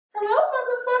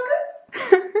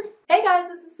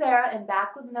SaRa and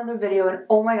back with another video, and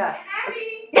oh my god.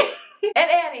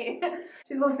 And Annie!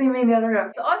 She's listening to me in the other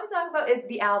room. So all I can talk about is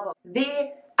the album.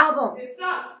 The album. It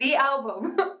sucks. The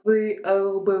album. The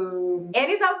album.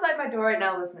 Annie's outside my door right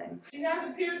now listening. She has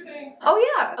a piercing. Oh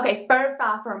yeah. Okay, first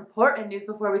off, for important news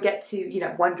before we get to, you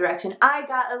know, One Direction, I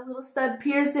got a little stud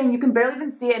piercing. You can barely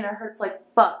even see it and it hurts like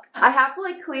fuck. I have to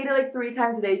like clean it like 3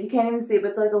 times a day. You can't even see it, but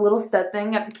it's like a little stud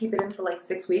thing. You have to keep it in for like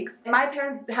 6 weeks. And my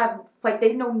parents have, like,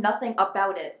 they know nothing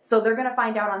about it. So they're gonna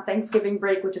find out on Thanksgiving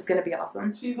break, which is gonna be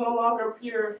awesome. She's no longer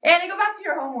pure. Annie, go back to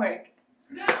your homework.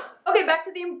 No. Okay, back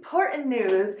to the important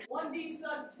news. 1D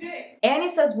sucks dick. Annie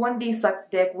says 1D sucks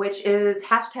dick, which is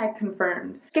hashtag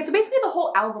confirmed. Okay, so basically the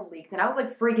whole album leaked, and I was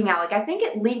like freaking out. Like, I think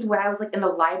it leaked when I was like in the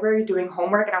library doing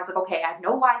homework, and I was like, okay, I have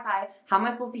no Wi-Fi. How am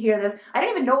I supposed to hear this? I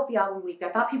didn't even know if the album leaked. I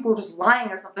thought people were just lying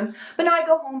or something. But now I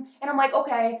go home, and I'm like,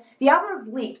 okay, the album is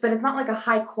leaked, but it's not like a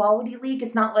high quality leak.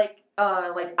 It's not like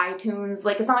iTunes,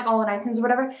 like it's not like all on iTunes or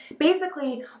whatever.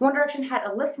 Basically, One Direction had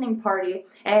a listening party,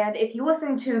 and if you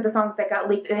listen to the songs that got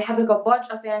leaked, it has like a bunch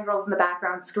of fangirls in the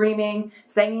background screaming,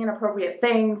 saying inappropriate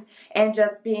things, and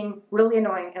just being really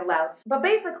annoying and loud. But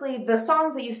basically, the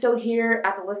songs that you still hear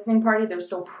at the listening party, they're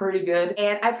still pretty good,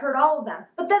 and I've heard all of them.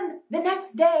 But then the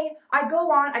next day, I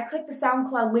go on, I click the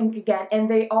SoundCloud link again, and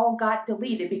they all got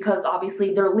deleted because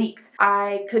obviously they're leaked.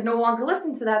 I could no longer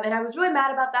listen to them, and I was really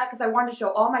mad about that because I wanted to show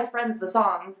all my friends the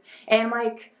songs, and I'm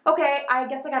like, okay, I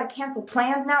guess I gotta cancel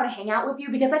plans now to hang out with you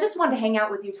because I just wanted to hang out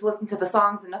with you to listen to the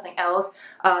songs and nothing else,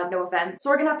 no offense. So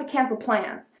we're gonna have to cancel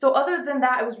plans. So other than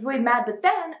that, I was really mad, but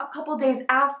then a couple days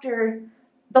after,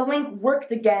 the link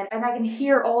worked again, and I can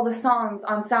hear all the songs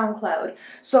on SoundCloud.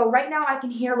 So right now I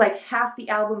can hear like half the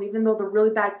album, even though they're really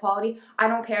bad quality. I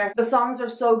don't care. The songs are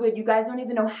so good. You guys don't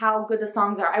even know how good the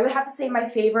songs are. I would have to say my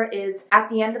favorite is At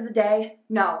the End of the Day.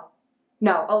 No,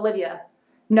 Olivia.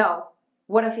 No.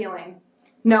 What a Feeling.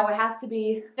 No, it has to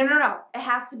be, no. It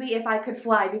has to be If I Could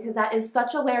Fly, because that is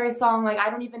such a Larry song. Like, I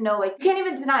don't even know, like, you can't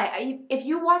even deny it. If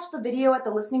you watch the video at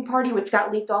the listening party, which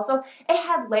got leaked also, it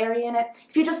had Larry in it.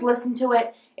 If you just listen to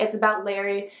it, it's about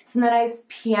Larry. It's a nice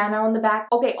piano in the back.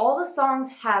 Okay, all the songs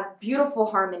have beautiful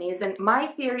harmonies, and my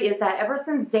theory is that ever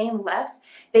since Zayn left,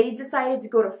 they decided to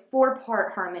go to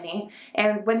 4-part harmony.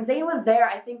 And when Zayn was there,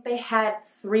 I think they had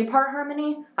 3-part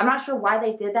harmony. I'm not sure why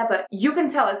they did that, but you can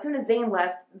tell as soon as Zayn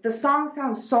left, the song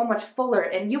sounds so much fuller.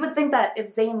 And you would think that if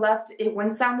Zayn left, it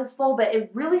wouldn't sound as full, but it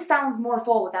really sounds more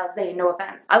full without Zayn, no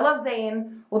offense. I love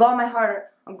Zayn with all my heart.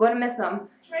 I'm going to miss him.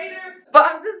 Traitor. But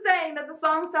I'm just saying that the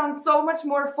song sounds so much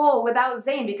more full without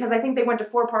Zayn because I think they went to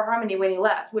 4-part harmony when he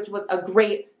left, which was a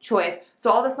great choice. So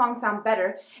all the songs sound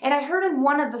better. And I heard in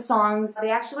one of the songs,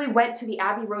 they actually went to the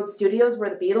Abbey Road studios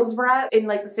where the Beatles were at in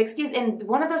like the 60s, and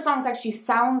one of their songs actually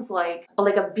sounds like a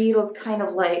Beatles kind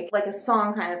of like a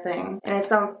song kind of thing. And it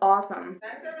sounds awesome. My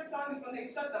favorite song is when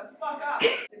they shut the fuck up.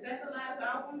 Is that the last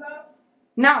album though?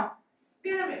 No.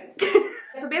 Damn it.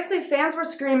 So basically fans were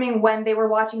screaming when they were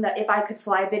watching the If I Could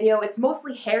Fly video. It's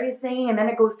mostly Harry singing, and then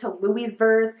it goes to Louis'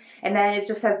 verse, and then it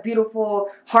just has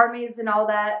beautiful harmonies and all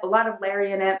that, a lot of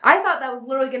Larry in it. I thought that was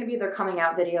literally going to be their coming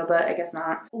out video, but I guess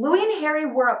not. Louis and Harry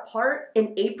were apart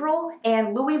in April,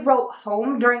 and Louis wrote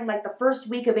Home during like the first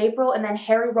week of April, and then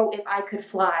Harry wrote If I Could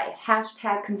Fly.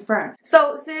 Hashtag confirmed.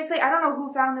 So seriously, I don't know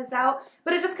who found this out,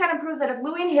 but it just kind of proves that if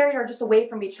Louis and Harry are just away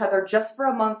from each other just for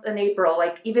a month in April,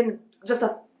 like even just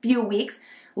a few weeks,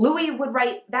 Louis would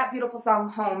write that beautiful song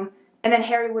Home, and then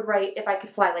Harry would write If I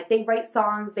Could Fly. Like, they write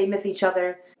songs, they miss each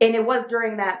other, and it was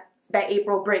during that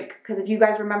April break, because if you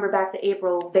guys remember back to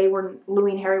April,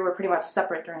 Louis and Harry were pretty much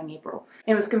separate during April.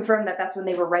 It was confirmed that that's when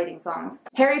they were writing songs.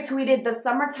 Harry tweeted, "The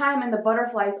summertime and the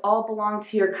butterflies all belong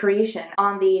to your creation"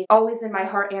 on the Always in My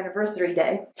Heart anniversary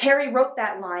day. Harry wrote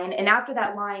that line, and after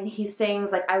that line, he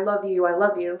sings like, "I love you, I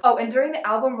love you." Oh, and during the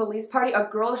album release party, a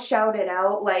girl shouted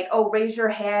out like, "Oh, raise your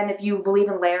hand if you believe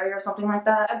in Larry," or something like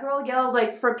that. A girl yelled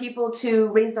like for people to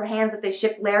raise their hands if they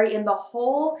shipped Larry, and the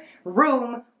whole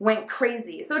room went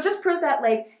crazy. So it just proves that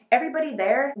like everybody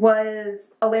there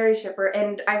was a Larry shipper,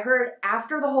 and I heard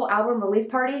after the whole album release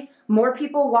party, more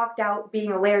people walked out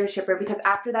being a Larry shipper because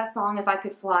after that song If I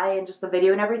Could Fly and just the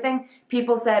video and everything,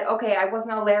 people said, okay, I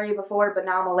wasn't a Larry before, but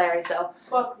now I'm a Larry, so.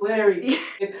 Fuck Larry.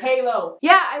 It's Halo.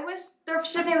 Yeah, I wish their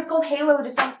ship name was called Halo. It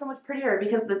just sounds so much prettier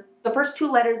because the first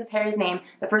 2 letters of Harry's name,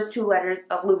 the first 2 letters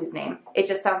of Louis' name, it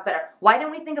just sounds better. Why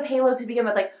didn't we think of Halo to begin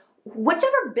with? Like,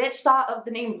 whichever bitch thought of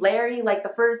the name Larry like the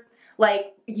first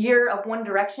like year of One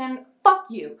Direction, fuck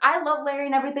you. I love Larry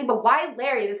and everything, but why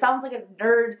Larry? This sounds like a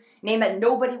nerd name that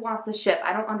nobody wants to ship.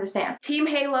 I don't understand. Team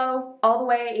Halo all the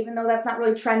way, even though that's not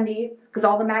really trendy because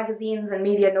all the magazines and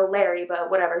media know Larry, but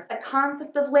whatever. The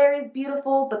concept of Larry is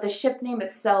beautiful, but the ship name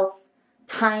itself,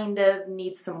 kind of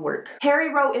needs some work.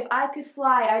 Harry wrote, "If I could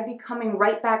fly, I'd be coming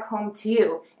right back home to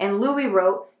you." And Louis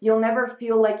wrote, "You'll never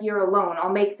feel like you're alone. I'll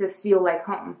make this feel like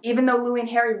home." Even though Louis and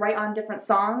Harry write on different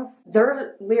songs,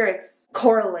 their lyrics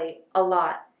correlate a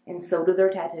lot. And so do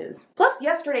their tattoos. Plus,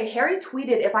 yesterday, Harry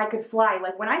tweeted, "If I could fly."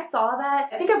 Like, when I saw that,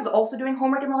 I think I was also doing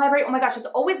homework in the library. Oh my gosh, it's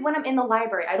always when I'm in the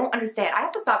library. I don't understand. I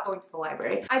have to stop going to the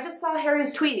library. I just saw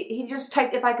Harry's tweet. He just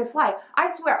typed, "If I could fly." I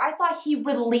swear, I thought he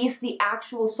released the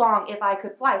actual song, "If I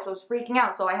Could Fly," so I was freaking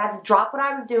out. So I had to drop what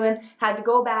I was doing, had to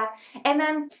go back. And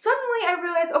then suddenly I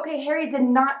realized, okay, Harry did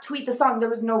not tweet the song. There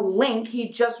was no link. He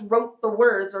just wrote the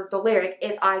words or the lyric,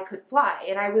 "If I Could Fly."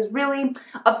 And I was really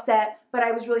upset, but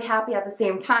I was really happy at the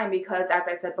same time because, as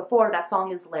I said before, that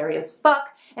song is Larry as fuck.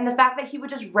 And the fact that he would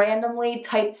just randomly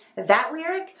type that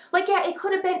lyric, like, yeah, it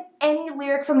could have been any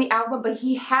lyric from the album, but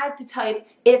he had to type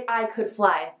 "If I Could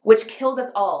Fly," which killed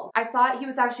us all. I thought he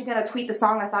was actually gonna tweet the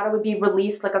song. I thought it would be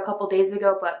released like a couple days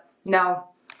ago, but no.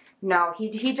 No,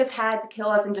 he just had to kill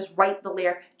us and just write the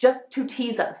lyric just to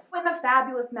tease us. In the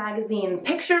Fabulous magazine,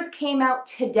 pictures came out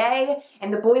today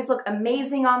and the boys look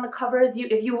amazing on the covers.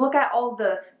 If you look at all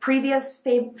the previous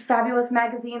Fabulous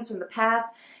magazines from the past,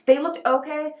 they looked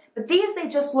okay, but these, they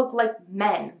just look like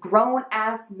men,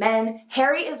 grown-ass men.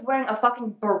 Harry is wearing a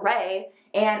fucking beret,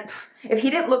 and if he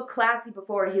didn't look classy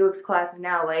before, he looks classy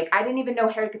now. Like, I didn't even know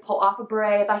Harry could pull off a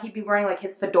beret. I thought he'd be wearing like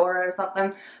his fedora or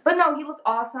something. But no, he looked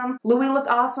awesome. Louis looked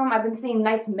awesome. I've been seeing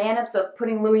nice man-ups of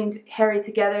putting Louis and Harry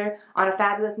together on a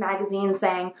Fabulous magazine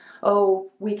saying,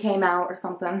 "Oh, we came out," or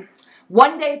something.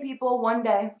 One day, people, one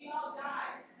day. We all died.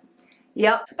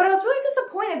 Yep. But I was really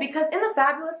disappointed because in the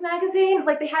Fabulous magazine,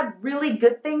 like, they had really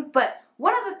good things, but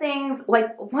one of the things,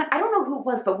 like, I don't know who it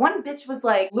was, but one bitch was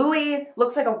like, "Louis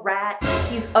looks like a rat,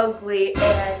 he's ugly,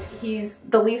 and he's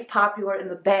the least popular in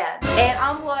the band." And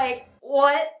I'm like,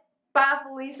 what? Bye,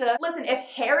 Felicia. Listen, if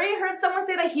Harry heard someone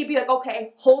say that, he'd be like,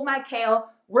 "Okay, hold my kale.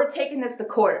 We're taking this to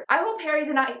court." I hope Harry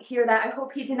did not hear that. I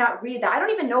hope he did not read that. I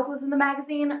don't even know if it was in the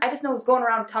magazine. I just know it was going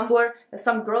around Tumblr that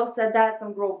some girl said that,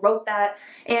 some girl wrote that,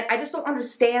 and I just don't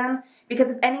understand because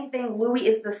if anything, Louis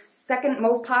is the second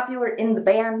most popular in the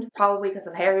band, probably because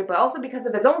of Harry, but also because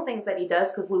of his own things that he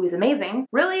does, because Louis is amazing.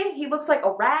 Really? He looks like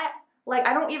a rat? Like,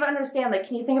 I don't even understand. Like,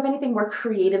 can you think of anything more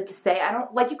creative to say? I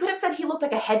don't, like, you could have said he looked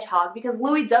like a hedgehog, because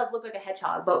Louis does look like a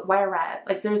hedgehog, but why a rat?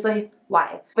 Like, seriously?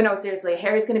 Why? But no, seriously,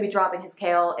 Harry's gonna be dropping his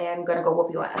kale and gonna go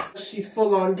whoop your ass. She's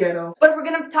full on ghetto. But if we're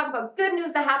gonna talk about good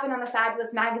news that happened on the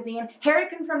Fabulous magazine, Harry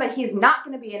confirmed that he's not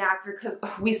gonna be an actor, because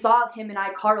we saw him in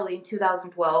iCarly in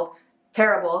 2012.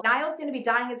 Terrible. Niall's gonna be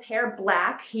dyeing his hair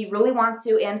black. He really wants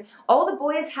to, and all the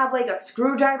boys have like a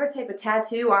screwdriver type of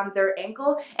tattoo on their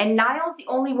ankle, and Niall's the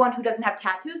only one who doesn't have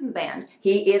tattoos in the band.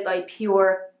 He is a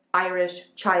pure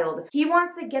Irish child. He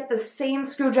wants to get the same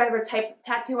screwdriver type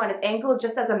tattoo on his ankle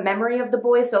just as a memory of the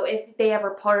boys, so if they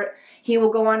ever part, he will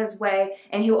go on his way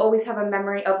and he'll always have a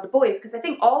memory of the boys, because I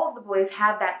think all of the boys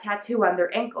have that tattoo on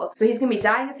their ankle. So he's gonna be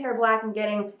dyeing his hair black and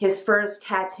getting his first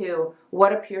tattoo.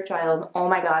 What a pure child. Oh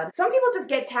my god. Some people just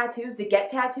get tattoos to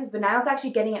get tattoos, but Niall's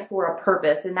actually getting it for a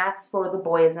purpose, and that's for the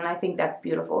boys, and I think that's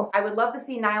beautiful. I would love to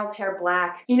see Niall's hair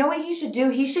black. You know what he should do?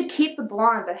 He should keep the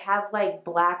blonde, but have like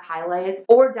black highlights,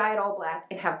 or dye it all black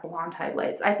and have blonde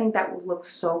highlights. I think that would look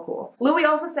so cool. Louis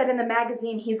also said in the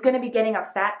magazine he's gonna be getting a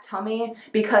fat tummy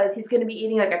because he's gonna be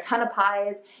eating like a ton of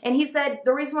pies, and he said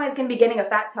the reason why he's gonna be getting a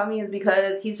fat tummy is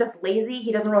because he's just lazy.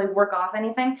 He doesn't really work off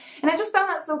anything, and I just found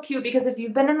that so cute because if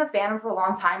you've been in the fandom for a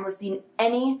long time or seen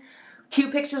any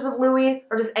cute pictures of Louis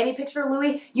or just any picture of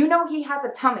Louis, you know he has a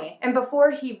tummy. And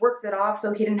before he worked it off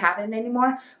so he didn't have it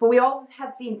anymore, but we all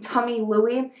have seen tummy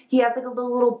Louis. He has like a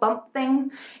little bump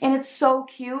thing and it's so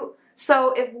cute.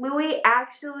 So if Louis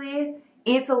actually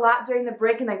eats a lot during the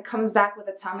break and then comes back with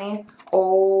a tummy,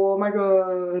 oh my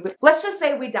god. Let's just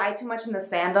say we die too much in this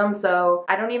fandom, so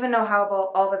I don't even know how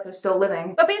all of us are still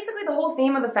living. But basically the whole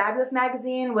theme of the Fabulous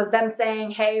magazine was them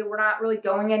saying, hey, we're not really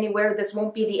going anywhere, this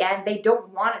won't be the end. They don't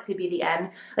want it to be the end.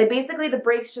 Like, basically the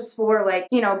break's just for, like,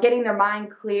 you know, getting their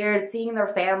mind cleared, seeing their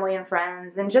family and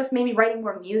friends, and just maybe writing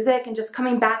more music and just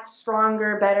coming back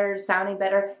stronger, better, sounding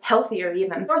better, healthier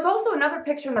even. There's also another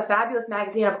picture in the Fabulous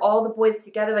magazine of all the boys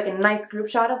together, like a nice group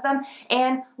shot of them,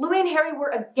 and Louis and Harry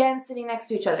were again sitting next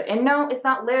to each other. And no, it's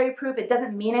not Larry proof, it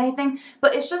doesn't mean anything,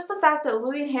 but it's just the fact that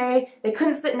Louis and Harry, they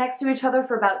couldn't sit next to each other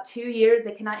for about 2 years,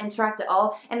 they cannot interact at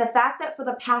all, and the fact that for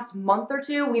the past month or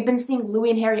two, we've been seeing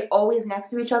Louis and Harry always next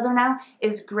to each other now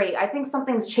is great. I think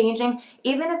something's changing,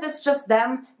 even if it's just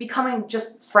them becoming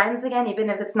just friends again, even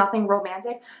if it's nothing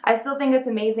romantic. I still think it's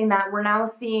amazing that we're now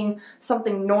seeing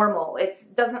something normal. It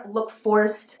doesn't look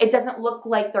forced, it doesn't look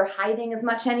like they're hiding as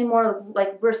much anymore. Like,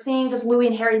 like we're seeing just Louis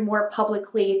and Harry more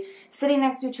publicly, sitting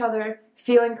next to each other,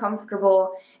 feeling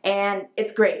comfortable, and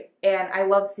it's great. And I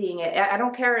love seeing it. I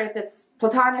don't care if it's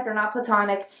platonic or not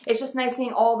platonic. It's just nice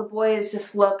seeing all the boys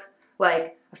just look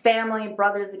like a family,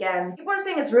 brothers again. People are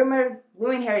saying it's rumored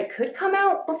Louis and Harry could come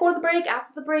out before the break,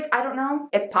 after the break. I don't know.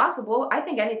 It's possible. I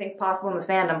think anything's possible in this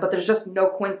fandom, but there's just no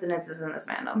coincidences in this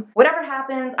fandom. Whatever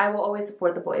happens, I will always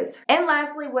support the boys. And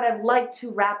lastly, what I'd like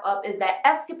to wrap up is that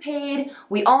Escapade.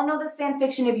 We all know this fan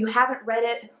fiction. If you haven't read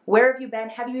it, where have you been?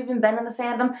 Have you even been in the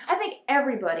fandom? I think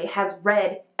everybody has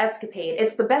read Escapade.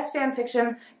 It's the best fan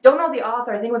fiction. Don't know the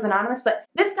author. I think it was anonymous, but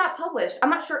this got published. I'm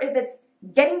not sure if it's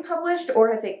getting published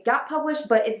or if it got published,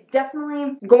 but it's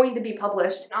definitely going to be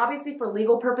published. And obviously for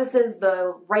legal purposes,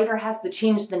 the writer has to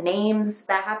change the names.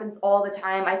 That happens all the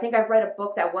time. I think I've read a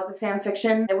book that was a fan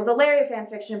fiction. It was a Larry fan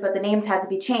fiction, but the names had to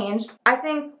be changed. I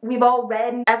think we've all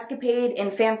read Escapade in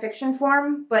fan fiction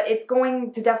form, but it's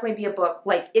going to definitely be a book,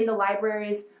 like in the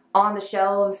libraries, on the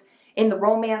shelves, in the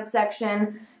romance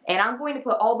section, and I'm going to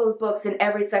put all those books in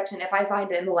every section if I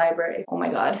find it in the library. Oh my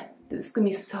god, this is gonna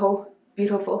be so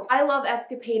beautiful. I love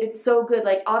Escapade. It's so good.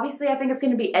 Like, obviously I think it's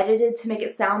going to be edited to make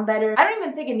it sound better. I don't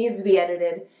even think it needs to be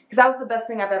edited because that was the best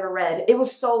thing I've ever read. It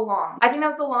was so long. I think that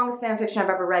was the longest fan fiction I've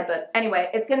ever read, but anyway,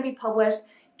 it's going to be published.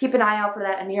 Keep an eye out for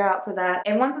that, an ear out for that.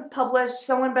 And once it's published,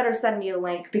 someone better send me a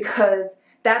link because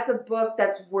that's a book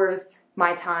that's worth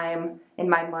my time and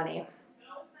my money.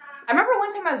 I remember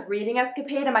one time I was reading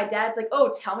Escapade and my dad's like,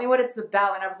 oh, tell me what it's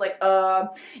about. And I was like,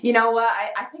 you know what?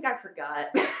 I think I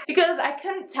forgot. Because I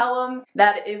couldn't tell him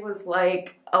that it was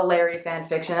like a Larry fan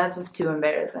fiction. That's just too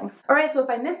embarrassing. Alright, so if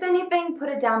I missed anything, put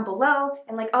it down below.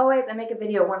 And like always, I make a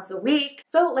video once a week.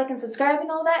 So like and subscribe and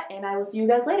all that. And I will see you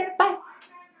guys later. Bye!